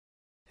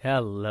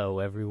Hello,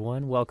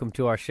 everyone. Welcome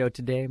to our show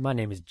today. My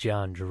name is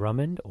John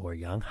Drummond, or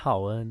Yang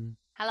Haoen.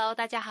 Hello，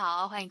 大家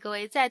好，欢迎各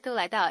位再度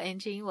来到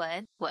NG 英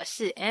文，我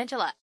是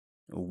Angela。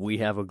 We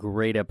have a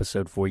great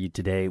episode for you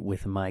today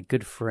with my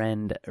good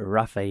friend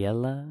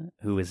Rafaela,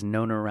 who is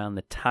known around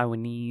the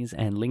Taiwanese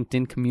and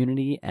LinkedIn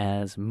community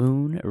as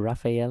Moon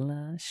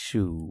Rafaela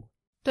Hsu.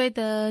 对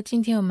的，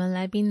今天我们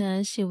来宾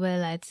呢是一位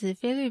来自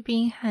菲律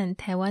宾和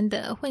台湾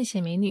的混血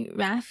美女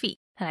Rafi，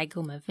 她来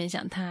跟我们分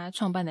享她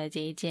创办的这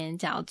一间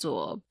叫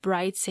做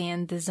Bright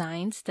Sand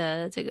Designs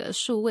的这个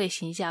数位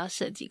行销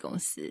设计公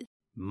司。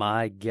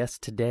My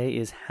guest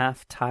today is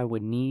half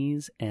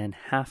Taiwanese and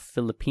half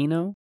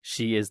Filipino.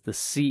 She is the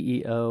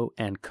CEO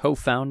and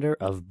co-founder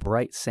of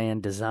Bright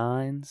Sand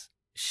Designs.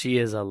 She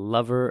is a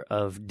lover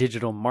of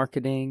digital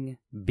marketing,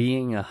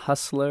 being a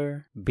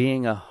hustler,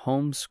 being a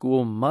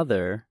homeschool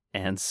mother,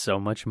 and so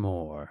much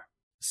more.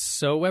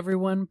 So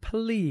everyone,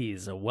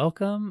 please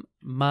welcome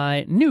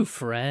my new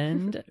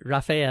friend,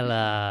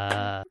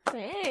 Rafaela.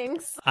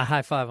 Thanks. A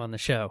high five on the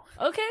show.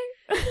 Okay.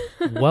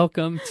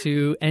 Welcome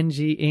to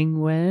NG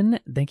Ingwen.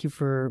 Thank you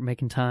for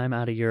making time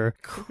out of your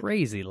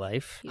crazy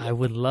life. I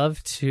would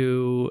love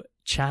to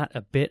chat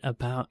a bit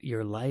about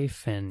your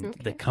life and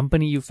the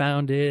company you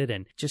founded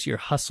and just your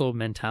hustle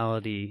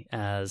mentality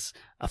as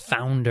a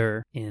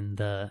founder in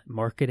the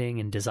marketing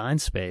and design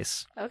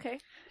space. Okay.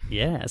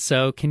 Yeah.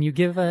 So can you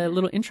give a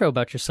little intro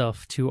about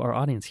yourself to our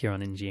audience here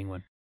on NG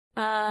Ingwen?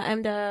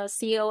 I'm the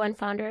CEO and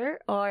founder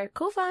or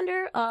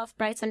co-founder of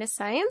Bright Sand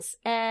Designs,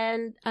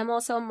 and I'm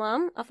also a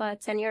mom of a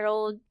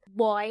 10-year-old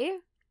boy.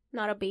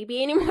 Not a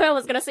baby anymore. I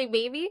was going to say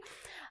baby.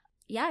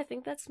 Yeah, I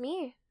think that's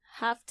me.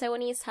 Half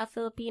Taiwanese, half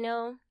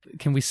Filipino.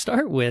 Can we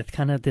start with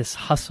kind of this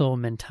hustle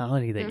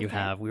mentality that you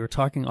have? We were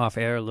talking off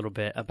air a little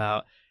bit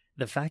about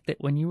the fact that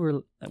when you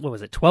were,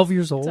 12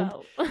 years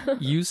old,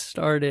 you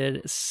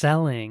started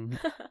selling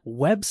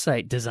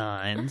website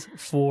designs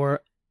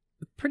for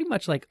pretty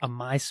much like a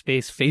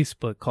MySpace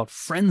Facebook called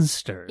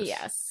Friendsters.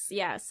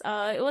 Yes.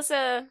 It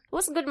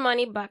was good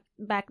money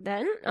back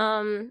then.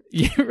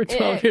 You were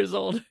 12 years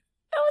old. It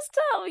was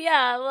 12,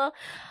 yeah. Well,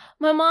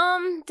 my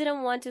mom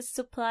didn't want to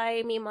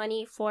supply me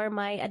money for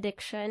my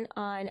addiction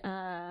on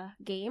a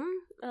game,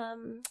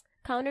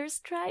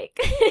 Counter-Strike.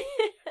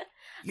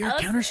 You're a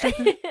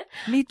Counter-Striker?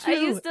 Me too. I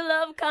used to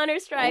love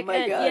Counter-Strike. Oh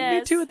my God,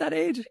 yes. me too at that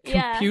age.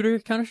 Yeah. Computer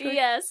Counter-Strike?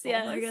 Yes.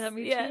 Oh my God,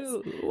 me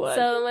too. What?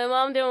 So my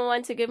mom didn't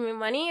want to give me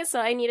money, so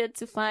I needed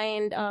to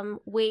find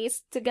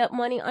ways to get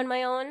money on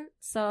my own.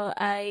 So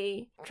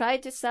I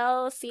tried to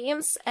sell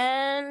themes,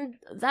 and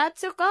that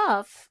took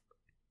off.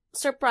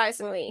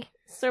 Surprisingly.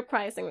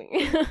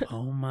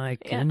 Oh my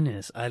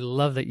goodness. Yeah. I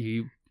love that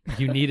you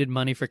needed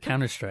money for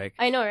Counter-Strike.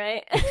 I know,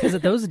 right? Because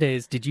at those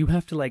days, did you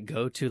have to like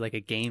go to like a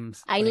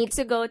games? I need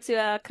to go to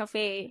a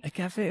cafe. A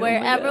cafe?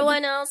 Where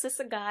everyone else is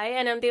a guy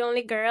and I'm the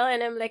only girl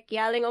and I'm like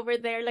yelling over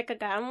there like a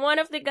guy. I'm one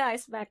of the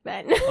guys back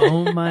then.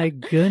 Oh my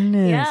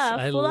goodness.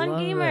 Yeah, full-on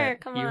gamer.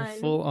 That. Come You're on.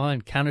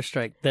 full-on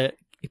Counter-Strike. The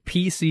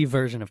PC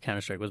version of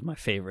Counter-Strike was my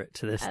favorite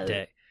to this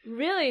day.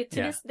 Really? To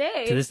this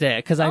day? To this day.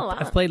 Because wow.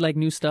 I've played like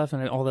new stuff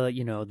and all the,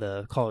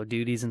 the Call of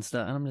Duties and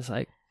stuff. And I'm just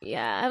like,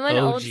 yeah, I'm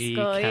an OG old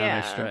school.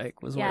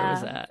 Counter-Strike was where it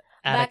was at.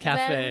 At Back a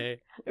cafe.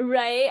 Then,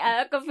 right,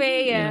 at a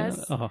cafe,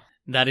 yes. Yeah. Oh,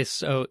 that is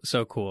so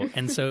cool.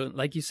 And so,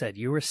 like you said,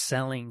 you were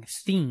selling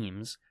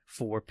themes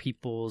for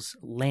people's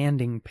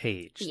landing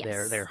page,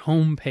 yes. their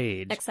home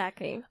page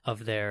exactly.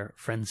 of their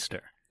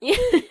Friendster.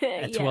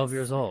 At 12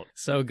 years old.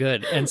 So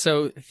good. And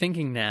so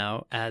thinking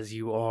now, as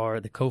you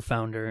are the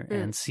co-founder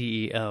and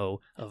CEO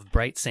of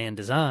Bright Sand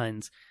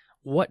Designs,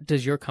 what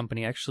does your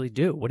company actually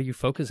do? What are you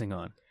focusing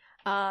on?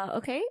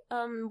 Okay.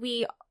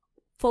 We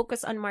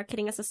focus on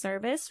marketing as a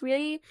service,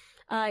 really.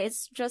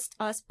 It's just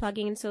us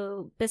plugging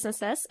into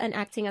businesses and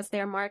acting as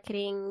their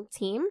marketing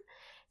team.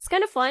 It's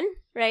kind of fun,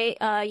 right?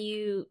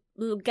 You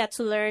get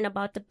to learn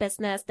about the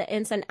business, the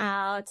ins and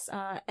outs,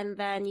 and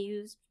then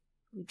you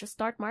just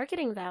start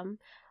marketing them.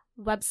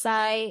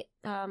 Website,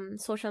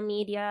 social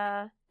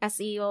media,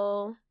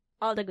 SEO,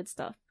 all the good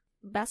stuff.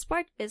 Best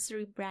part is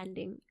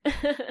rebranding.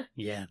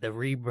 Yeah, the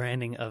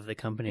rebranding of the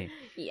company.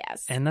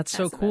 Yes. And that's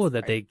so cool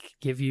that they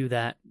give you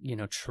that,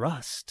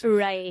 trust.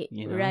 Right,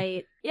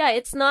 right. Yeah,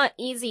 it's not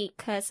easy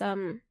because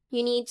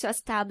you need to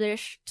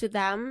establish to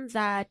them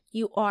that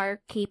you are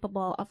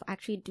capable of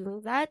actually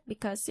doing that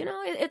because,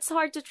 it's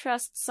hard to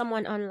trust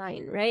someone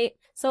online, right?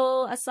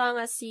 So as long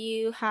as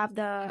you have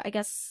the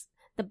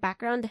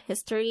background, the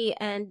history,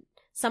 and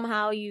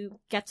somehow you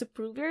get to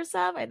prove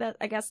yourself,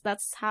 I guess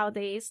that's how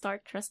they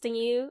start trusting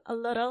you a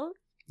little.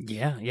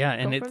 Yeah.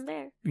 And from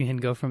there. You can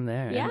go from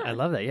there. Yeah. And I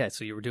love that. Yeah.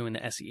 So you were doing the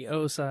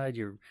SEO side.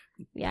 You're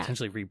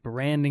essentially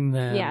rebranding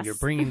them. Yes. You're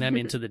bringing them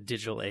into the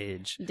digital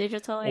age.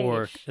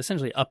 Or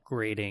essentially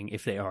upgrading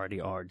if they already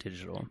are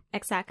digital.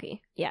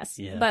 Exactly. Yes.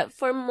 Yeah. But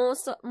for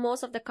most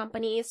of the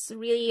companies,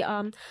 really,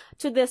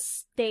 to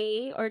this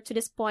day or to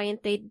this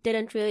point, they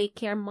didn't really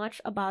care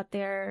much about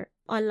their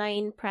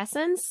online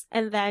presence.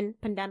 And then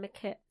pandemic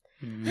hit.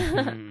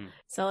 Mm-hmm.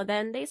 So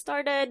then they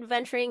started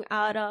venturing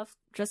out of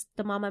just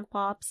the mom and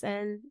pops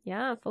and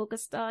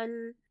focused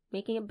on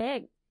making it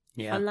big.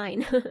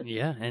 online.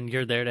 Yeah, and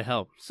you're there to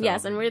help. So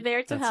yes, and we're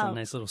there to that's help. a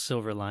nice little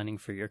silver lining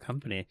for your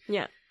company.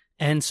 Yeah.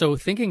 And so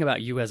thinking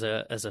about you as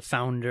a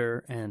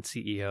founder and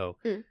CEO,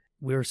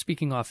 we were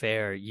speaking off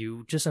air,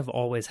 you just have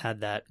always had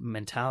that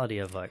mentality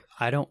of like,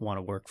 I don't want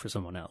to work for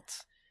someone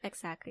else.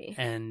 Exactly.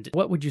 And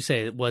what would you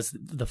say was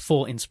the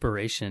full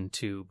inspiration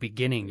to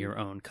beginning your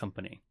own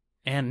company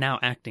and now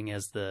acting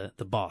as the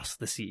boss,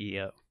 the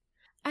CEO?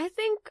 I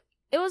think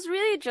it was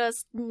really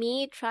just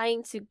me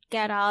trying to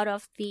get out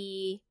of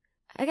the,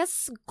 I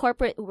guess,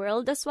 corporate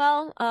world as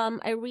well.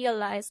 I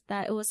realized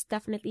that it was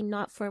definitely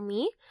not for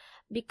me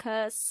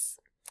because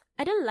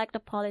I didn't like the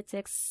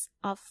politics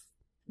of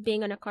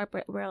being in a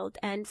corporate world.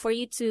 And for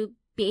you to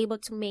be able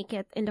to make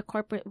it in the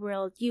corporate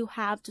world, you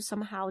have to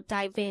somehow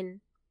dive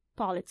in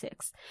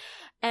politics.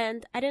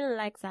 And I didn't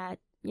like that.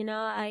 You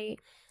know,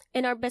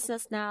 in our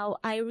business now,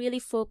 I really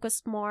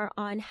focus more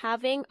on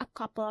having a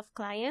couple of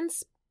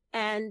clients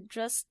and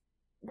just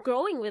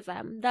growing with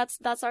them.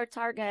 That's our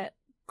target.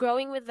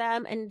 Growing with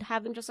them and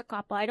having just a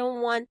couple. I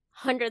don't want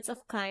hundreds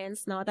of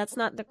clients. No, that's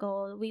not the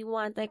goal. We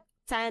want like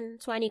 10,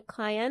 20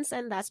 clients,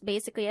 and that's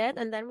basically it.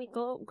 And then we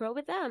grow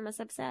with them, as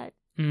I've said.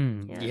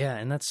 Yeah,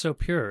 and that's so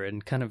pure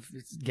and kind of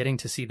getting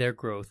to see their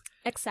growth.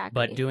 Exactly.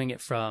 But doing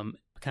it from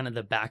kind of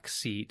the back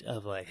seat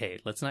of like, hey,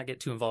 let's not get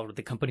too involved with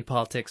the company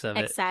politics of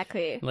it.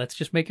 Exactly. Let's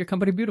just make your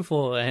company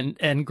beautiful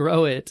and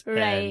grow it.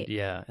 Right. And,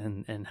 yeah,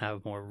 and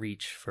have more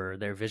reach for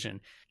their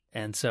vision.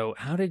 And so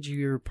how did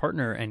your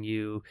partner and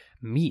you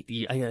meet?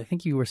 I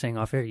think you were saying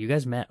off air, you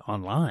guys met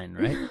online,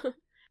 right?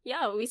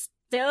 Yeah, we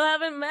still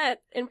haven't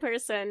met in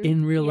person.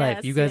 In real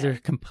life. You guys are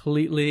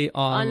completely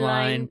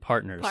online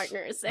partners.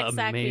 Partners,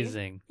 exactly.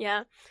 Amazing.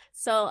 Yeah.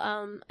 So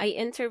I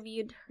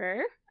interviewed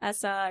her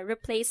as a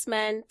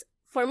replacement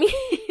for me.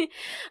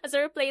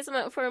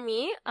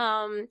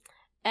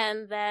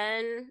 And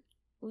then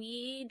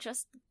we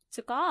just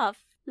took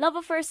off. Love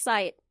at first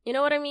sight. You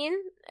know what I mean?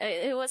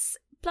 It was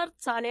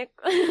platonic.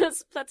 It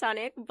was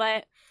platonic,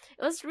 but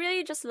it was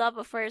really just love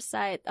at first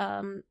sight.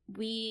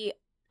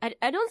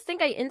 I don't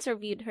think I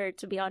interviewed her,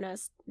 to be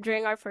honest,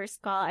 during our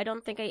first call. I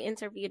don't think I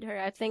interviewed her.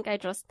 I think I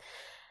just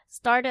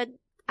started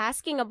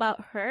asking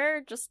about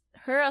her, just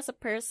her as a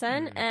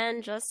person,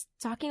 and just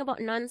talking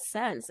about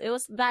nonsense. It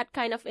was that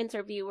kind of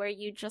interview where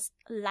you just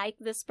like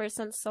this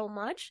person so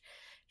much.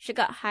 She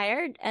got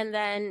hired, and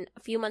then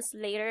a few months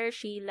later,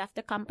 she left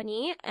the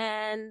company,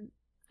 and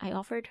I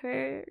offered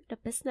her the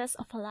business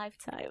of a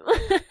lifetime.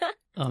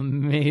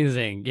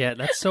 Amazing. Yeah,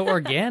 that's so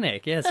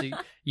organic. Yeah, so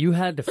you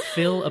had to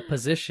fill a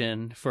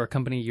position for a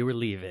company you were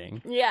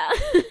leaving. Yeah.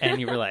 And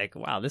you were like,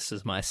 wow, this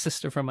is my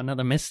sister from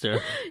another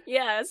mister.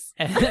 Yes.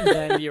 And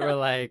then you were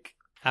like,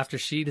 after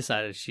she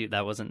decided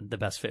that wasn't the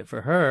best fit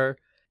for her,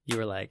 you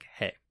were like,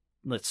 hey,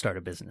 let's start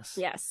a business.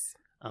 Yes.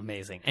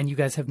 Amazing. And you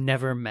guys have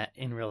never met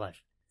in real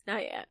life?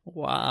 Not yet.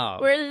 Wow.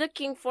 We're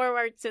looking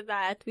forward to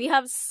that. We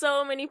have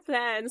so many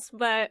plans,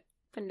 but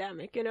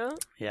pandemic, you know?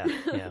 Yeah,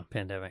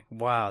 pandemic.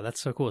 Wow, that's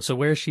so cool. So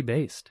where is she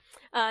based?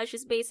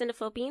 She's based in the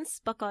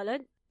Philippines,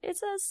 Bacolod.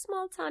 It's a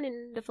small town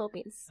in the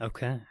Philippines.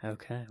 Okay.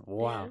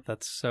 Wow, Yeah.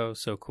 that's so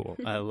cool.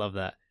 I love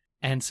that.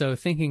 And so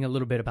thinking a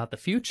little bit about the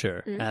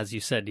future, as you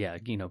said,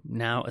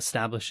 now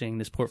establishing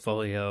this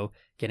portfolio,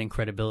 getting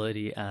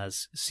credibility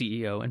as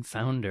CEO and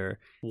founder,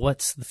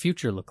 what's the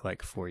future look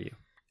like for you?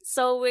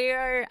 So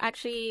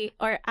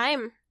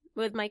I'm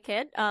with my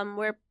kid.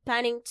 We're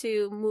planning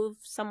to move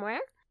somewhere.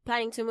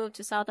 Planning to move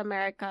to South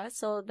America.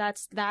 So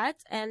that's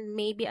that. And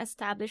maybe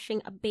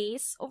establishing a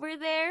base over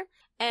there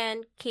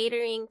and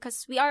catering,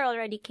 because we are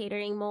already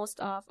catering most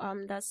of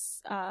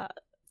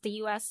the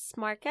US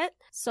market.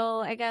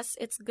 So I guess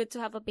it's good to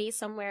have a base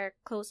somewhere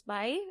close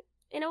by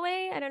in a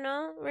way. I don't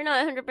know. We're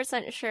not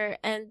 100% sure.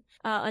 And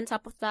on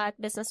top of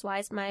that,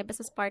 business-wise, my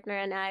business partner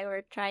and I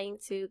were trying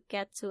to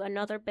get to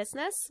another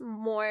business,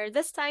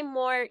 this time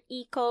more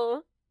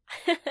eco,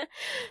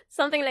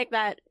 something like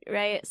that,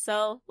 right?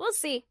 So we'll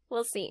see.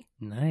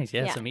 Nice.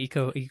 Yeah. Some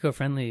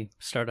eco-friendly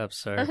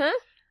startups are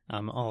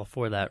I'm all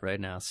for that right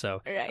now.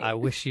 So right. I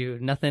wish you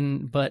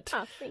nothing but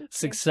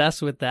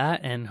success with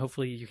that, and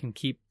hopefully you can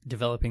keep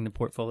developing the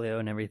portfolio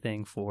and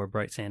everything for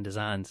Bright Sand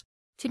Designs.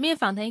 前面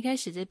访谈一开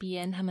始这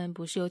边他们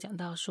不是有讲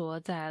到说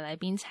在来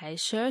宾才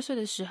12岁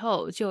的时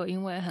候就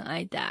因为很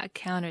爱打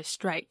Counter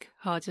Strike，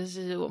 好，就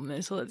是我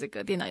们说的这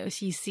个电脑游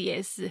戏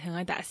CS， 很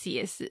爱打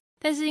CS，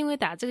 但是因为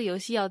打这个游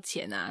戏要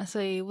钱啊，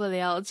所以为了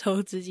要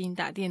筹资金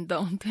打电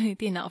动，对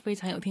电脑非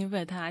常有天分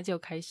的他就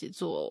开始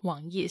做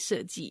网页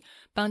设计，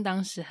帮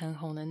当时很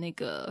红的那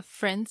个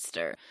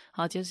Friendster，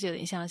 好，就是有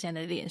点像现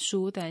在的脸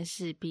书，但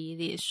是比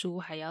脸书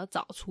还要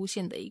早出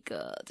现的一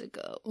个这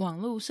个网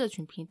络社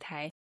群平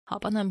台，好，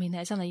帮他们平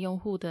台上的用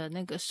户的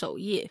那个首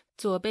页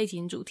做背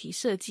景主题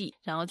设计，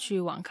然后去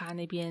网咖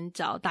那边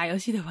找打游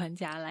戏的玩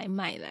家来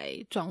卖，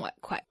来赚外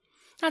快。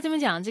那这边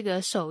讲这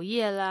个首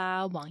页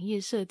啦、网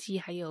页设计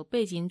还有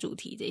背景主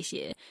题这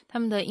些，他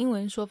们的英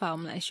文说法我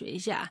们来学一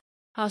下。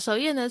好，首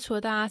页呢，除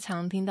了大家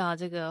常听到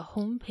这个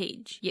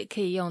homepage， 也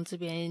可以用这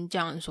边这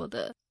样说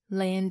的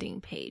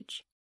landing page。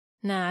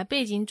那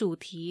背景主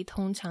题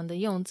通常的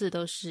用字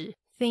都是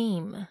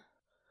theme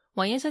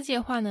网页设计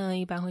的话呢，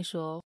一般会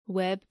说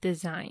Web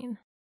Design。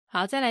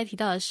好，再来提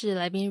到的是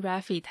来宾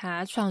Rafi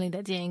他创立的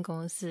这间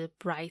公司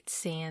Bright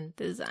Sand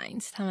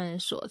Designs 他们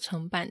所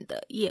承办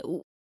的业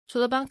务。除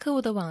了帮客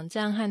户的网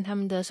站和他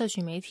们的社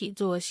群媒体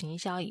做行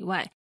销以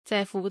外，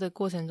在服务的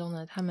过程中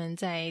呢，他们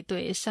在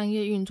对商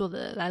业运作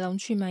的来龙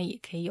去脉也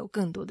可以有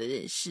更多的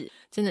认识，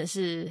真的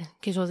是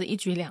可以说是一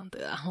举两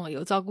得啊，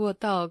有照顾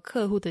到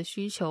客户的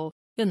需求，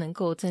又能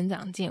够增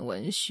长见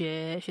闻，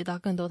学到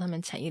更多他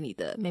们产业里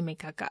的妹妹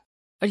嘎嘎。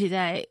而且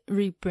在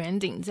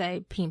rebranding 在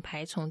品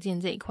牌重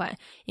建这一块，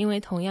因为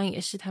同样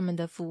也是他们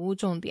的服务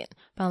重点，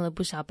帮了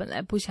不少本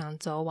来不想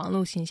走网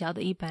络行销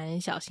的一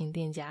般小型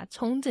店家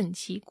重整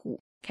旗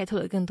鼓，开拓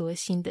了更多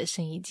新的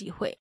生意机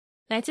会。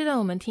来，这段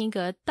我们听一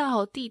个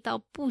道地到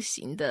不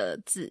行的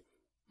字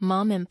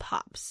Mom and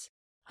Pops。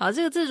 好，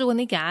这个字如果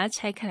你给它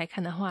拆开来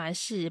看的话，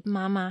是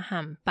妈妈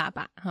和爸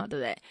爸，对不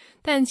对？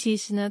但其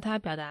实呢，它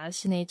表达的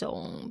是那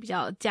种比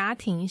较家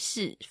庭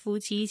式夫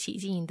妻一起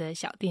经营的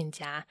小店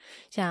家，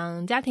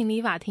像家庭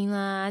理发厅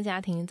啦、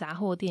家庭杂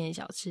货店、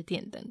小吃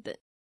店等等。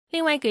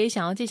另外一个也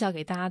想要介绍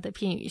给大家的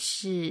片语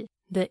是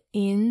the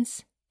ins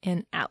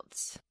and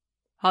outs。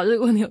好，如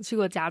果你有去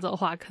过加州的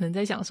话，可能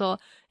在想说，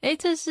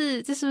这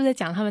是不是在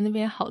讲他们那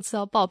边好吃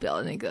到爆表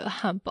的那个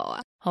汉堡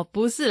啊？好，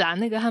不是啦，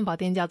那个汉堡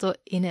店叫做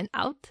In and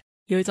Out，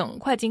 有一种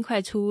快进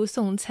快出、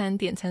送餐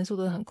点餐速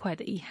度很快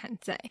的意涵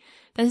在。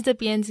但是这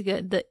边这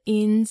个 the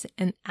ins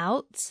and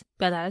outs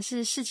表达的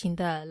是事情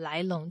的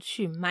来龙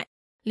去脉。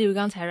例如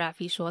刚才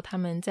Rafi 说，他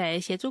们在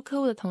协助客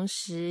户的同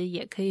时，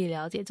也可以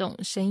了解这种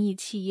生意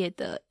企业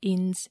的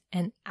ins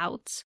and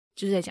outs，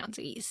 就是在讲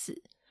这个意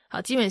思。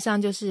好，基本上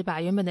就是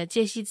把原本的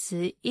介系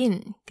词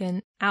in 跟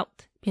out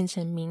变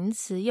成名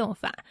词用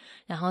法，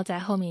然后在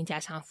后面加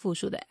上复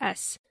数的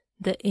s，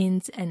 the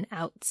ins and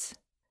outs，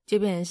 就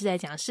变成是在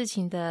讲事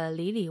情的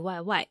里里外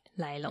外、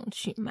来龙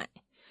去脉。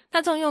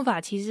那这种用法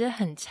其实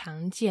很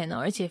常见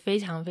而且非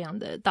常非常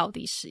的道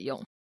地实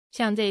用。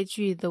像这一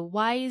句 the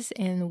whys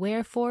and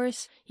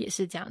wherefores 也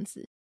是这样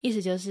子，意思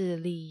就是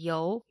理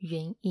由、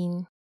原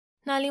因。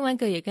那另外一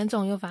个也跟这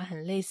种用法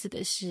很类似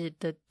的是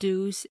the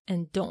do's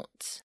and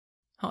don'ts。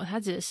好，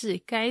它指的是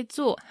该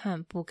做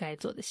和不该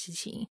做的事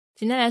情。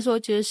简单来说，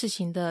就是事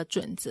情的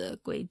准则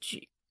规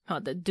矩。好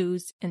的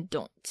do's and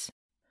don'ts。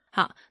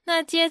好，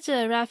那接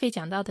着 Rafi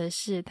讲到的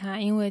是，他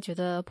因为觉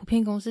得普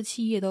遍公司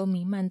企业都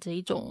弥漫着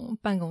一种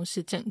办公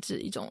室政治，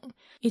一种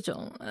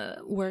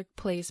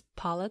workplace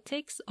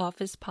politics,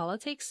 office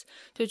politics，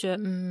 就觉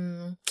得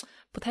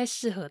不太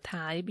适合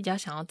他，也比较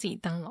想要自己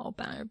当老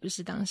板而不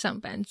是当上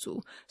班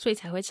族，所以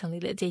才会成立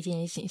了这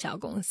间行销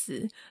公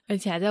司，而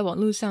且还在网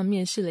络上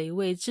面试了一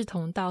位志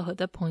同道合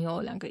的朋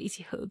友，两个一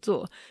起合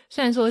作。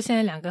虽然说现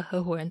在两个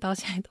合伙人到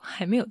现在都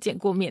还没有见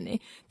过面耶，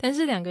但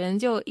是两个人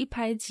就一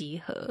拍即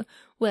合。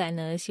未来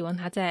呢，希望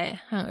他在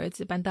和儿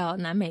子搬到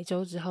南美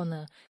洲之后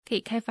呢，可以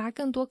开发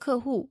更多客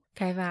户，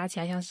开发其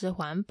他像是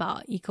环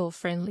保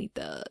eco-friendly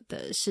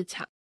的市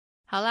场。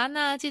好啦，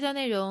那这段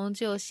内容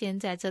就先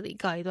在这里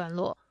告一段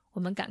落，我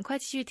们赶快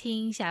继续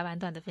听下半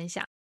段的分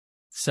享。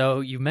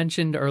 So you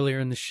mentioned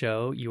earlier in the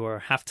show you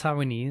are half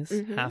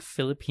Taiwanese, half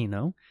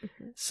Filipino.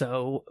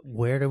 So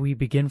where do we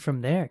begin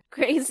from there?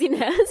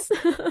 Craziness.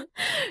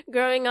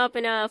 Growing up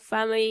in a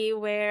family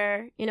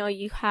where,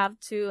 you have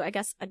to, I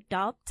guess,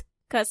 adopt.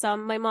 Because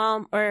my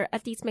mom, or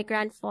at least my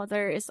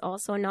grandfather, is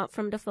also not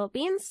from the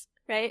Philippines,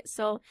 right?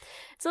 So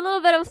it's a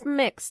little bit of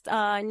mixed.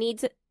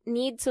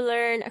 Need to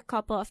learn a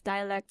couple of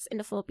dialects in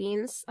the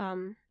Philippines,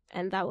 and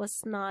that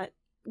was not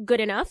good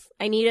enough.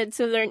 I needed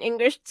to learn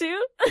English too.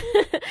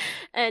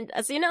 And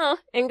as you know,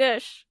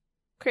 English,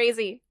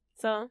 crazy.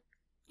 So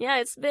yeah,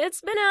 it's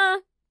been a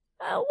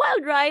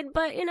wild ride,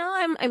 but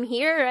I'm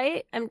here,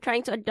 right? I'm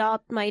trying to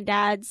adopt my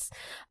dad's,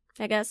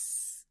 I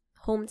guess,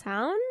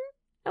 hometown,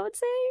 I would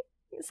say.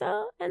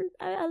 So, and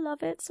I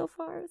love it so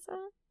far, so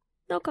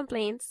no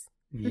complaints.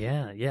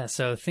 Yeah.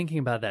 So thinking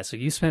about that, so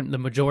you spent the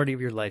majority of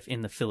your life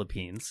in the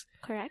Philippines.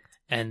 Correct.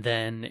 And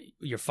then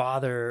your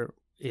father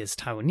is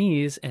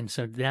Taiwanese, and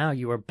so now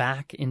you are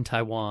back in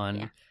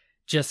Taiwan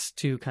just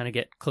to kind of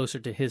get closer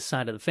to his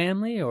side of the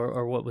family,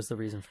 or what was the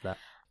reason for that?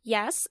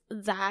 Yes,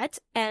 that.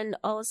 And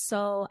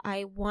also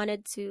I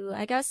wanted to,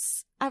 I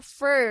guess at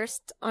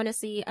first,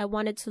 honestly, I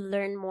wanted to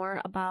learn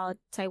more about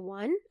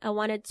Taiwan. I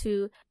wanted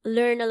to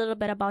learn a little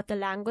bit about the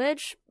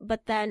language,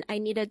 but then I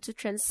needed to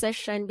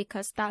transition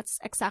because that's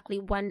exactly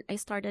when I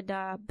started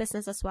the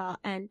business as well.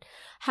 And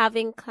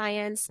having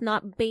clients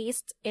not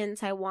based in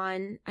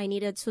Taiwan, I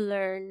needed to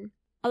learn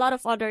a lot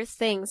of other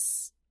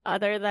things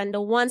other than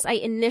the ones I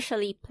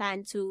initially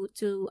planned to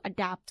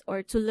adapt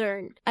or to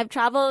learn. I've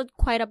traveled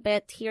quite a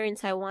bit here in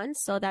Taiwan,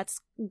 so that's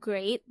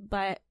great,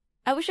 but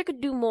I wish I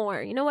could do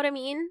more. You know what I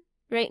mean?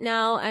 Right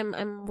now,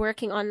 I'm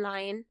working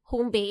online,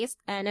 home-based,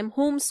 and I'm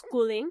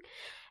homeschooling.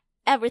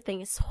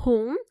 Everything is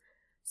home.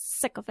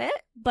 Sick of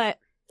it, but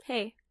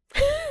hey,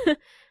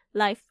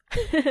 life.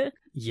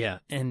 Yeah,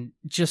 and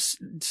just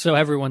so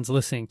everyone's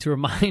listening, to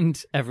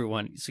remind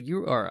everyone, so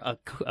you are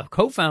a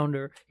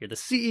co-founder, you're the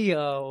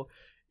CEO,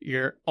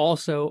 you're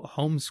also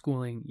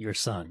homeschooling your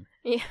son,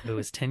 Yeah. who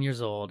is 10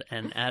 years old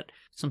and at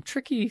some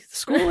tricky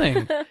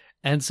schooling.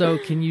 And so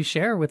can you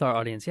share with our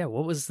audience,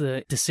 what was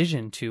the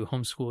decision to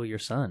homeschool your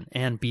son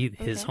and be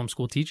his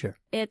homeschool teacher?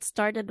 It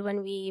started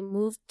when we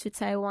moved to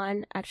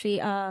Taiwan. Actually,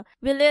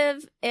 we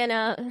live in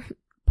a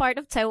part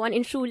of Taiwan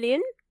in Shulin.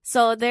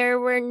 So there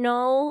were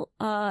no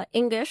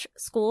English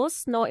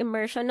schools, no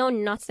immersion, no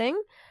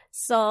nothing.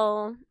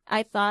 So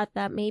I thought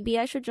that maybe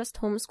I should just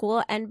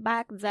homeschool. And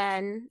back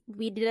then,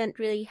 we didn't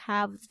really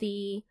have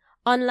the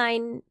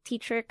online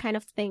teacher kind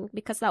of thing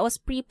because that was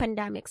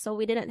pre-pandemic. So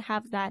we didn't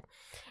have that.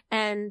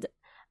 And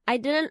I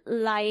didn't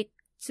like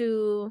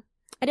the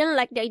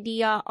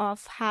idea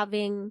of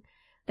having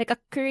like a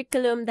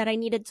curriculum that I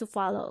needed to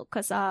follow.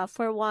 Because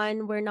for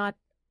one, we're not,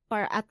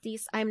 or at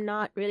least I'm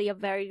not really a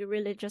very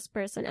religious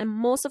person. And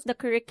most of the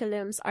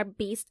curriculums are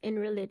based in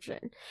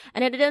religion.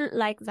 And I didn't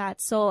like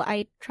that. So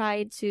I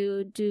tried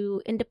to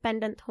do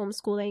independent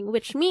homeschooling,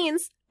 which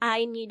means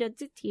I needed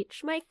to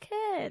teach my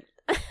kid.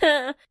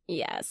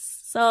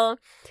 Yes. So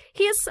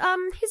he's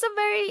a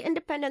very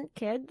independent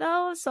kid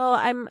though. So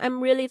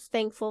I'm really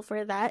thankful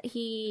for that.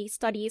 He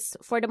studies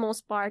for the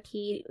most part.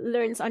 He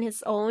learns on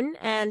his own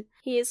and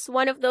he's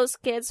one of those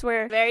kids who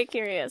are very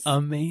curious.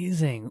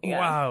 Amazing. Yeah.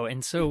 Wow.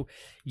 And so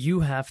you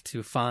have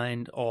to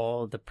find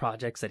all the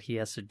projects that he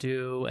has to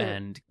do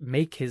and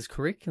make his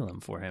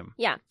curriculum for him.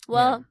 Yeah.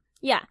 Well,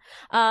 yeah.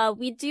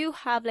 We do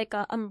have like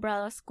a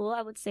umbrella school,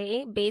 I would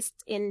say,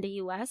 based in the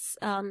US.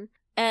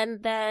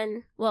 And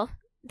then, well,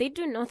 they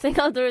do nothing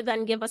other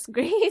than give us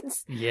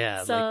grades.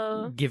 Yeah,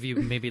 so like give you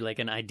maybe like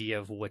an idea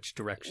of which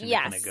direction you're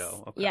going to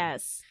go. Okay.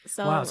 Yes.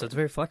 So wow, so it's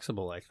very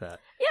flexible like that.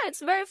 Yeah,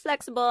 it's very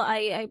flexible.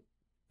 I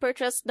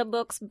purchased the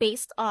books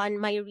based on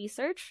my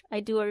research. I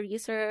do a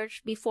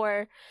research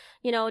before,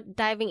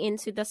 diving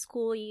into the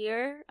school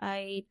year.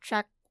 I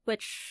check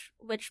which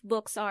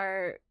books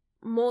are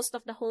most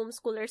of the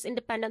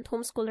independent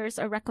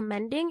homeschoolers are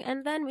recommending,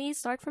 and then we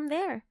start from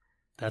there.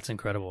 That's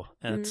incredible.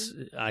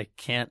 I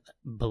can't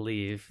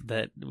believe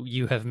that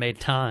you have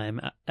made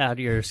time out of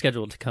your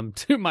schedule to come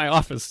to my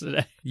office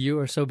today. You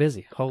are so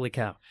busy. Holy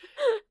cow.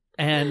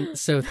 And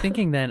so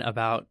thinking then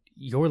about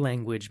your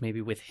language,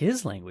 maybe with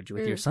his language,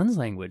 with your son's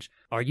language,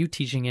 are you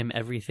teaching him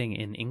everything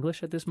in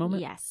English at this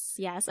moment? Yes.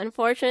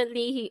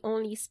 Unfortunately, he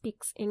only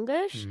speaks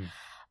English.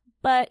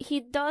 But he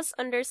does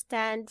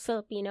understand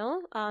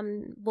Filipino,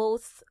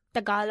 both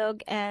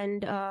Tagalog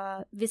and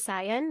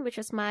Visayan, which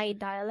is my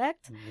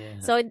dialect. Yeah.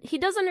 So he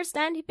does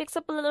understand. He picks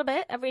up a little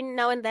bit every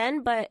now and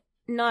then, but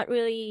not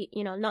really,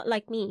 not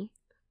like me.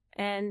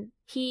 And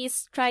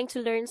he's trying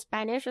to learn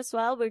Spanish as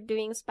well. We're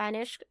doing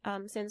Spanish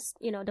since,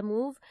 the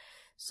move.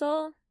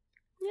 So,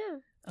 yeah.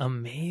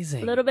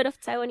 Amazing. A little bit of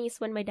Taiwanese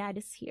when my dad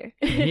is here.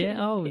 Yeah.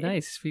 Oh,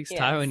 nice. Speaks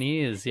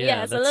Taiwanese. Yeah.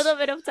 Yes, a little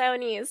bit of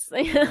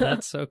Taiwanese.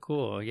 That's so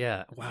cool.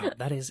 Yeah. Wow.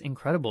 That is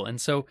incredible. And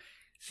so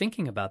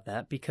thinking about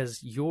that,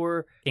 because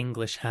your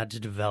English had to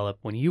develop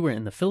when you were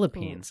in the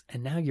Philippines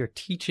and now you're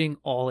teaching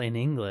all in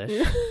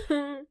English.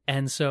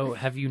 And so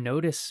have you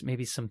noticed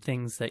maybe some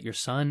things that your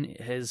son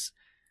has,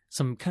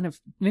 some kind of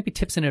maybe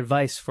tips and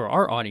advice for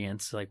our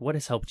audience, like what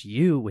has helped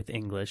you with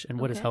English and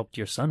what has helped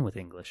your son with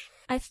English?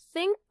 I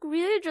think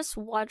really just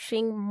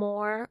watching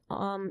more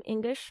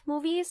English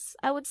movies,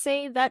 I would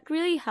say that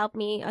really helped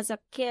me as a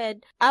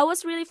kid. I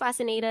was really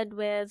fascinated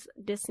with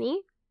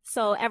Disney.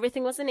 So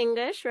everything was in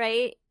English,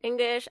 right?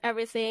 English,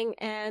 everything.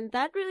 And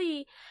that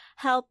really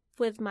helped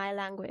with my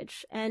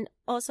language. And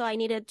also I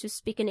needed to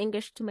speak in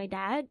English to my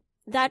dad.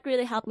 That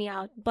really helped me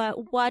out.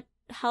 But what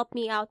helped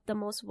me out the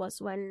most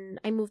was when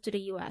I moved to the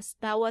US.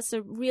 That was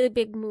a really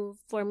big move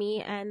for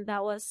me, and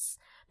that was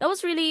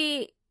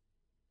really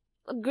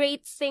a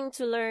great thing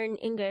to learn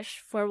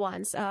English for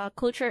once.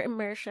 Culture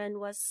immersion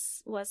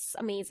was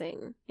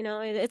amazing.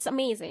 It's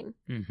amazing.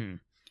 Mm-hmm.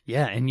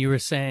 Yeah, and you were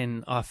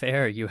saying off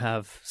air you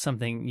have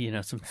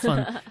something, some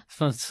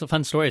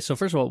fun stories. So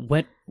first of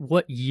all,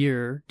 what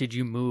year did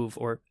you move,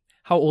 or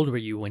how old were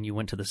you when you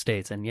went to the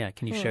States? And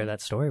can you share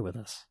that story with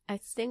us? I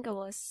think I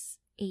was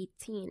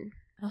 18.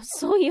 I was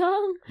so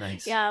young.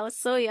 Nice. Yeah, I was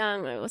so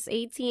young. I was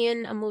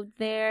 18. I moved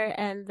there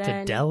and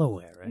then... To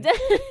Delaware, right?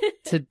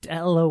 To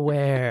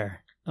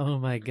Delaware. Oh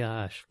my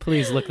gosh.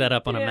 Please look that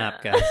up on a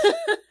map, guys.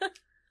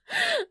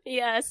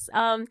 Yes.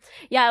 I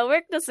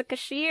worked as a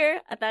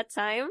cashier at that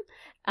time.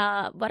 But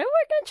I worked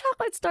in a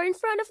chocolate store in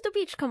front of the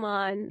beach. Come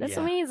on. That's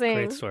amazing.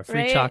 Great store.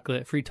 Free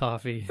chocolate, free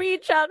toffee. Free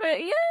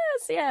chocolate.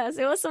 Yes.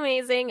 It was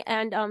amazing.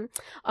 And on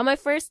my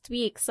first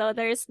week, so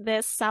there's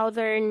this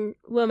Southern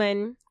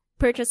woman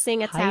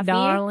purchasing a taffy. Hi,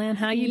 darling.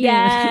 How you doing?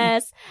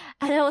 Yes.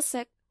 And I was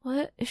like,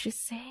 what is she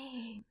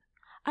saying?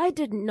 I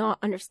did not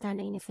understand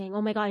anything.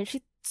 Oh my God. And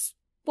she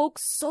spoke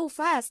so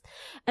fast.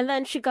 And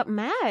then she got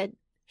mad.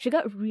 She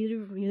got really,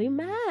 really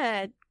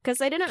mad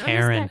because I didn't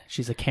understand.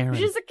 She's a Karen.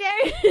 She's a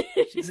Karen.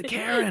 She's a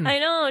Karen. I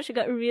know. She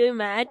got really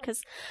mad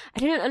because I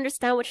didn't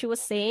understand what she was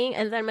saying.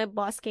 And then my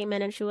boss came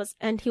in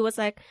and he was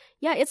like,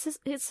 yeah,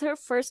 it's her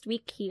first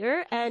week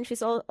here and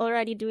she's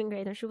already doing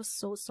great. And she was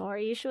so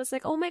sorry. She was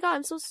like, oh my God,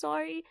 I'm so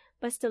sorry.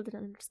 But I still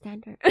didn't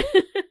understand her.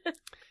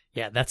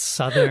 Yeah, that's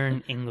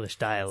Southern English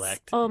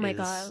dialect. Oh my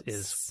god.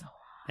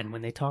 And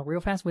when they talk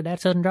real fast with that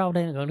Southern drawl,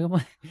 they go,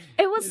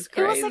 it was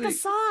like a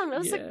song. It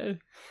was like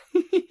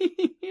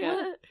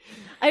yeah.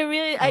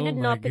 I did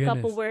not pick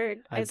up a word.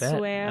 I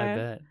swear. I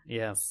bet.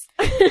 Yeah.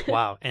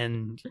 Wow.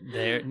 And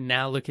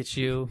now look at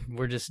you.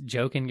 We're just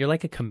joking. You're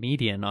like a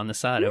comedian on the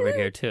side over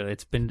here too.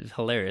 It's been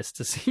hilarious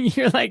to see.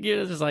 You're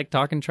just like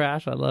talking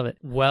trash. I love it.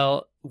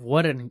 Well,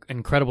 what an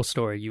incredible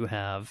story you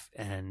have.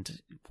 And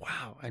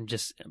wow, I'm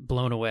just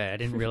blown away. I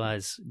didn't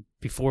realize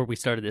before we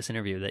started this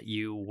interview that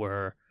you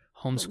were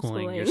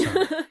homeschooling your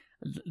son.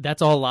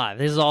 That's all live.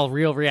 This is all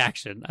real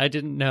reaction. I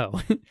didn't know.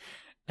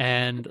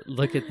 And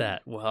look at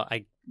that. Well,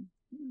 I'm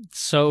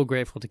so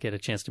grateful to get a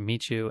chance to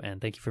meet you,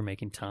 and thank you for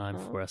making time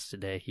for us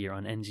today here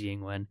on NG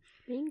Ingwen.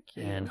 Thank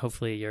you. And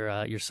hopefully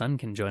your son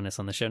can join us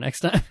on the show next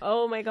time.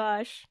 Oh my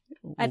gosh.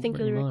 I think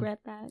you'll regret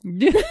that.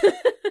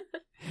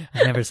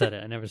 I never said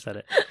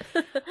it.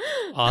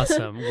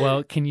 Awesome.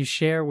 Well, can you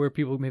share where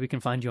people maybe can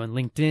find you on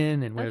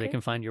LinkedIn and where they can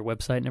find your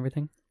website and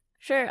everything?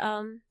 Sure.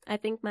 I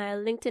think my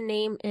LinkedIn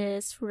name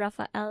is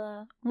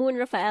Rafaela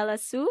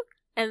Hsu.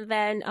 And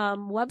then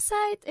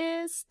website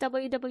is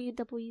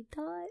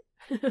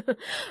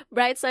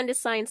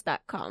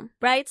www.brightsanddesigns.com.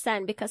 Bright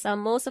sand, because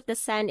most of the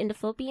sand in the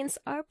Philippines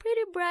are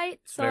pretty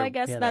bright. So I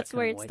guess that's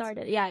where it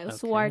started. Yeah, it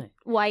was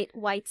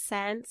white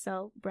sand.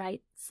 So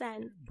bright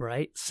sand.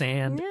 Bright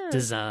Sand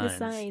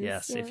Designs.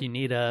 Yes. Yeah. If you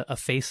need a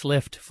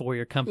facelift for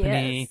your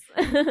company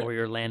or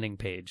your landing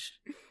page,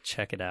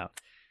 check it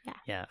out.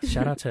 Yeah.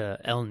 Shout out to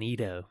El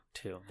Nido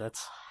too.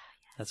 That's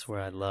where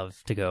I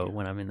love to go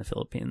when I'm in the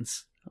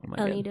Philippines. Oh my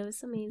El Nido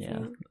is amazing. Yeah,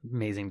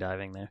 amazing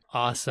diving there.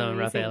 Awesome,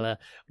 Rafaela.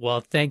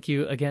 Well, thank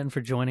you again for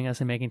joining us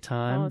and making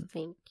time. Oh,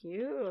 thank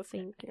you.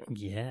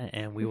 Yeah,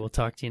 and we will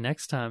talk to you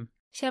next time.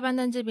 下半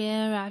段这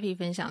边 Rafi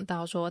分享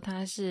到说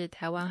他是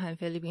台湾和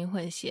菲律宾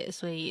混血，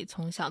所以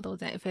从小都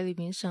在菲律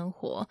宾生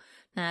活。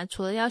那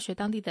除了要学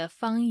当地的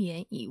方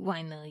言以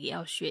外呢，也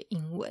要学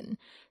英文。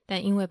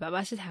但因为爸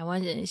爸是台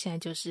湾人，现在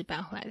就是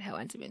搬回来台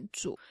湾这边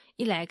住，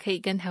一来可以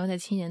跟台湾的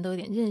亲人都有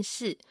点认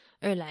识，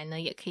二来呢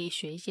也可以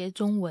学一些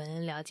中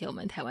文，了解我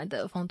们台湾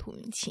的风土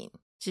民情。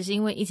只是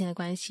因为疫情的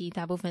关系，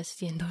大部分时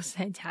间都是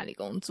在家里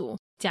工作，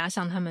加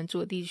上他们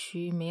住的地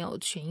区没有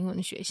全英文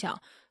的学校，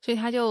所以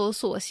他就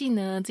索性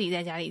呢自己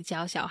在家里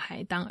教小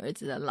孩，当儿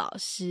子的老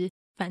师，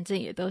反正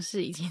也都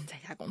是已经在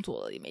家工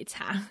作了，也没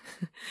差。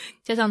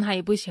加上他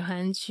也不喜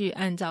欢去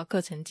按照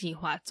课程计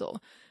划走，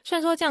虽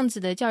然说这样子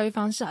的教育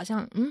方式好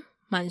像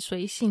蛮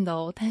随性的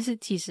哦，但是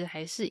其实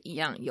还是一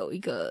样有一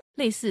个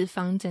类似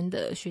方针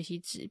的学习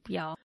指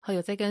标，还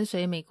有在跟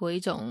随美国一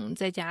种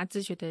在家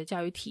自学的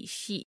教育体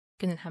系，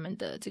跟着他们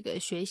的这个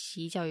学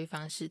习教育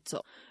方式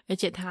走，而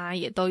且他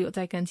也都有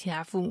在跟其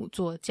他父母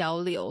做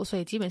交流，所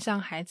以基本上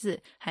孩子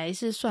还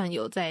是算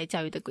有在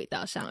教育的轨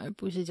道上，而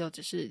不是就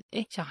只是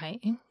小孩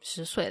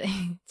10岁了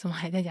怎么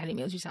还在家里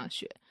没有去上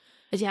学。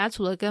而且他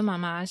除了跟妈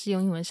妈是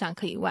用英文上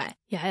课以外，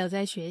也还有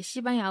在学西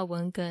班牙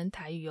文跟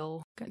台语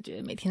哦，感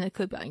觉每天的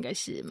课表应该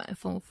是蛮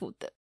丰富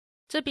的。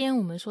这边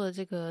我们说的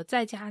这个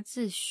在家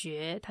自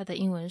学，它的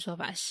英文说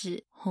法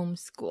是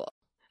homeschool，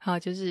 好，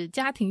就是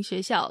家庭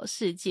学校，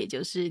世界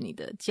就是你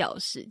的教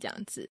室这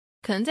样子。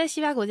可能在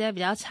西方国家比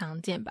较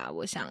常见吧，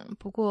我想。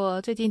不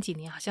过最近几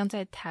年好像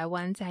在台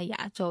湾在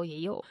亚洲也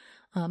有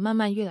慢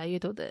慢越来越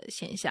多的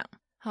现象。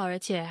好，而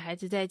且孩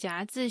子在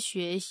家自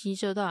学吸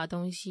收到的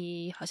东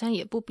西好像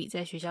也不比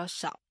在学校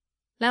少。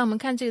来，我们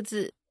看这个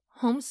字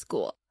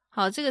homeschool。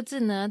 好，这个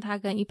字呢它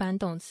跟一般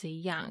动词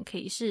一样，可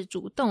以是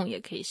主动也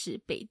可以是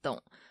被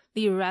动。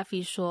例如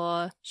Rafi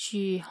说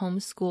She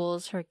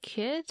homeschools her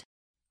kid。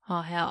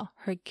 好，还有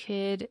Her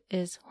kid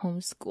is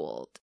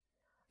homeschooled。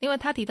 另外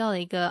他提到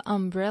的一个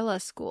umbrella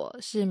school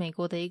是美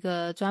国的一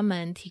个专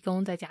门提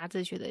供在家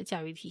自学的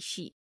教育体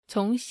系，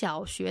从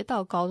小学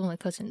到高中的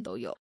课程都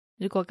有。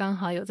如果刚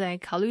好有在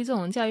考虑这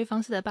种教育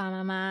方式的爸爸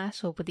妈妈，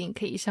说不定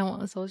可以上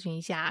网搜寻一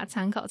下，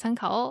参考参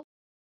考哦。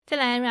再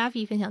来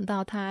Rafi 分享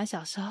到他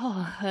小时候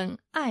很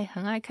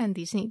爱看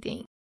迪士尼电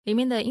影，里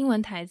面的英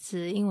文台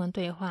词、英文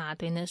对话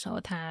对那时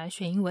候他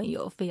学英文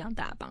有非常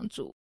大的帮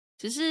助。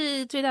只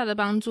是最大的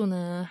帮助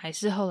呢，还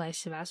是后来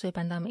18岁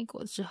搬到美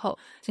国之后，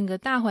整个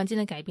大环境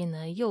的改变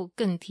呢，又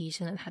更提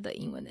升了他的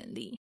英文能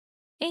力。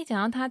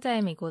讲到他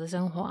在美国的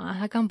生活啊，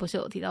他刚不是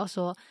有提到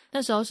说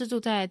那时候是住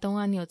在东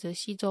岸纽泽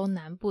西州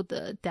南部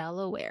的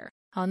Delaware。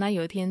 好，那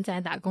有一天在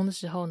打工的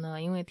时候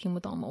呢，因为听不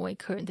懂某位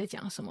客人在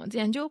讲什么，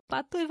竟然就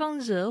把对方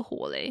惹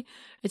火了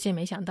而且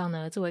没想到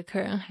呢，这位客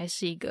人还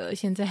是一个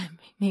现在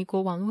美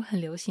国网络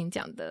很流行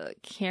讲的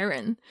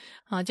Karen，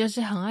 就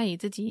是很爱以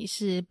自己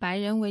是白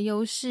人为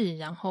优势，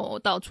然后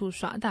到处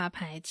耍大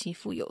牌欺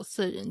负有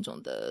色人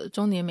种的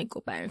中年美国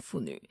白人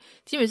妇女，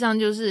基本上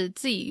就是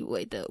自以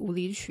为的无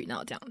理取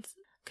闹这样子。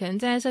可能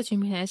在社群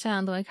平台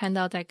上都会看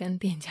到在跟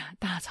店家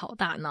大吵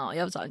大闹，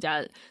要找人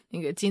家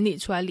那个经理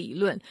出来理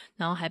论，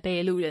然后还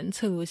被路人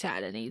侧录下来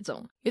的那一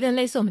种，有点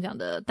类似我们讲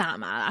的大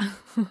妈啦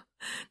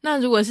那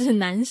如果是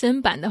男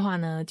生版的话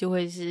呢，就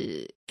会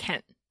是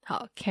Ken。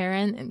 好，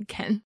 Karen and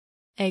Ken。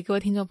各位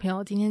听众朋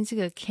友，今天这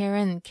个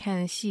Karen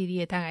看系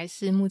列大概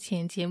是目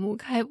前节目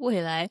开播以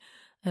来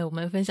我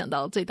们分享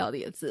到最到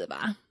底的字了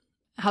吧。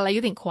好了，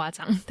有点夸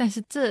张，但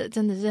是这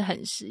真的是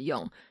很实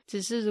用。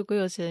只是如果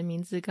有谁的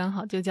名字刚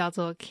好就叫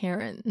做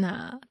Karen，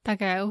 那大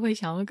概会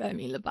想要改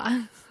名了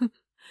吧。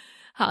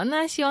好，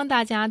那希望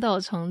大家都有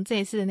从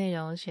这次的内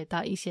容学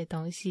到一些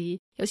东西。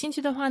有兴趣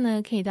的话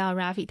呢，可以到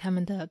Rafi 他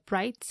们的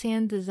Bright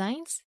Sand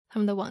Designs 他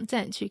们的网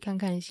站去看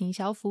看行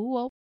销服务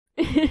哦。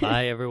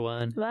Bye,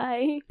 everyone.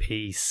 Bye.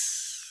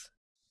 Peace.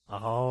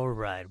 All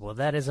right. Well,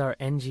 that is our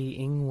NG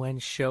Ingwen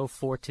show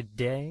for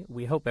today.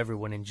 We hope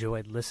everyone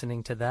enjoyed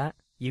listening to that.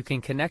 You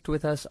can connect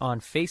with us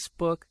on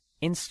Facebook,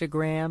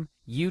 Instagram,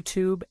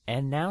 YouTube,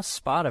 and now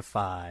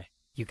Spotify.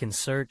 You can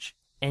search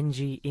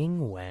NG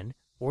Ingwen,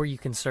 or you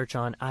can search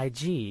on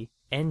IG,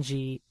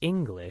 NG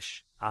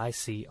English,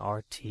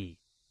 ICRT.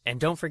 And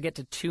don't forget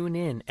to tune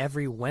in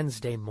every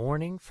Wednesday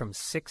morning from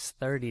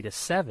 6:30 to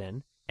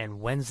 7,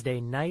 and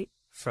Wednesday night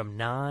from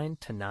 9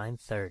 to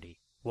 9:30.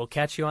 We'll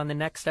catch you on the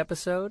next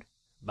episode.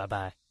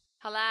 Bye-bye.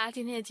 好啦，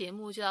今天的节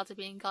目就到这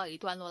边告一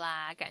段落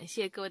啦，感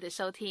谢各位的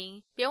收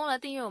听，别忘了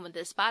订阅我们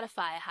的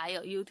Spotify 还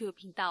有 YouTube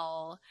频道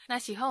哦。那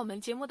喜欢我们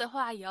节目的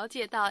话，也要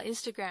记得到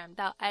Instagram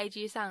到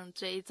IG 上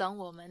追踪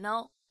我们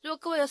哦。如果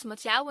各位有什么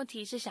其他问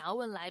题是想要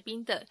问来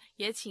宾的，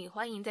也请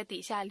欢迎在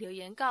底下留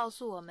言告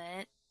诉我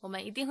们，我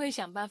们一定会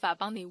想办法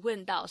帮你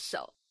问到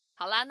手。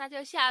好啦，那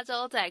就下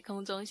周在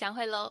空中相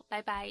会咯，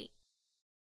拜拜。